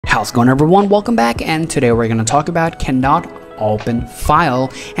How's it going, everyone? Welcome back, and today we're going to talk about cannot open file,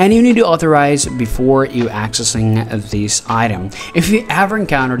 and you need to authorize before you accessing this item. If you ever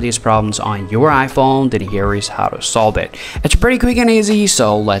encounter these problems on your iPhone, then here is how to solve it. It's pretty quick and easy,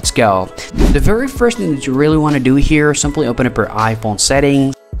 so let's go. The very first thing that you really want to do here, simply open up your iPhone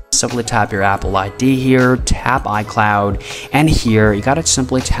settings. Simply tap your Apple ID here, tap iCloud, and here you gotta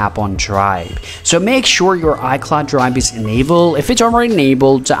simply tap on Drive. So make sure your iCloud Drive is enabled. If it's already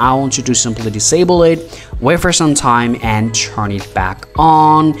enabled, I want you to simply disable it, wait for some time, and turn it back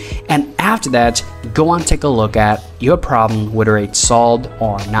on. And after that, go and take a look at your problem, whether it's solved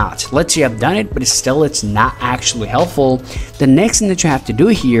or not. Let's say I've done it, but still it's not actually helpful. The next thing that you have to do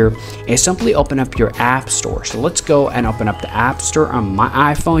here is simply open up your App Store. So let's go and open up the App Store on my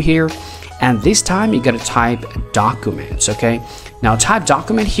iPhone here, and this time you gotta type documents. Okay, now type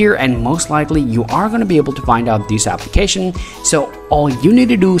document here, and most likely you are going to be able to find out this application. So all you need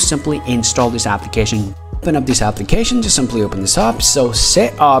to do is simply install this application. Open up this application, just simply open this up. So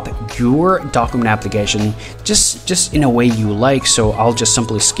set up your document application just in a way you like. So I'll just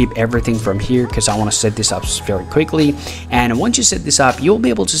simply skip everything from here because I want to set this up very quickly. And once you set this up, you'll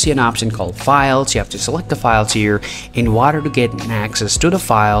be able to see an option called files. You have to select the files here in order to get access to the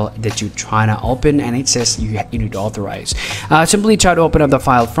file that you're trying to open, and it says you need to authorize. Simply try to open up the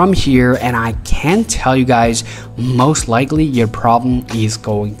file from here, and I can tell you guys, most likely your problem is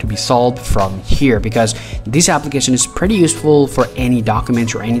going to be solved from here, because this application is pretty useful for any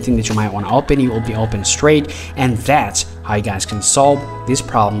documents or anything that you might want to open. It will be open straight, and that's how you guys can solve these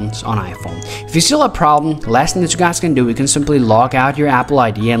problems on iPhone. If you still have a problem, last thing that you guys can do, you can simply log out your Apple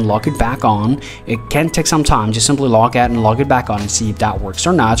ID and log it back on. It can take some time. Just simply log out and log it back on and see if that works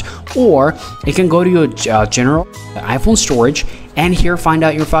or not. Or you can go to your general iPhone storage and here find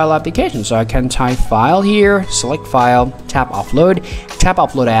out your file application. So I can type file here, select file, tap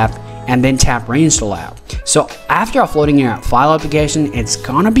upload app, and then tap reinstall app. So after uploading your file application, it's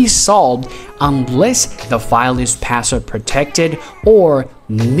gonna be solved unless the file is password protected, or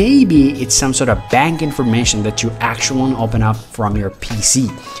maybe it's some sort of bank information that you actually want to open up from your PC.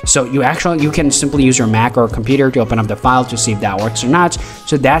 So you can simply use your Mac or computer to open up the file to see if that works or not.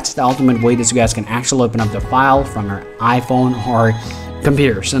 So that's the ultimate way that you guys can actually open up the file from your iPhone or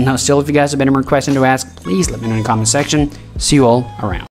computer. So now still, if you guys have any more questions to ask, please let me know in the comment section. See you all around.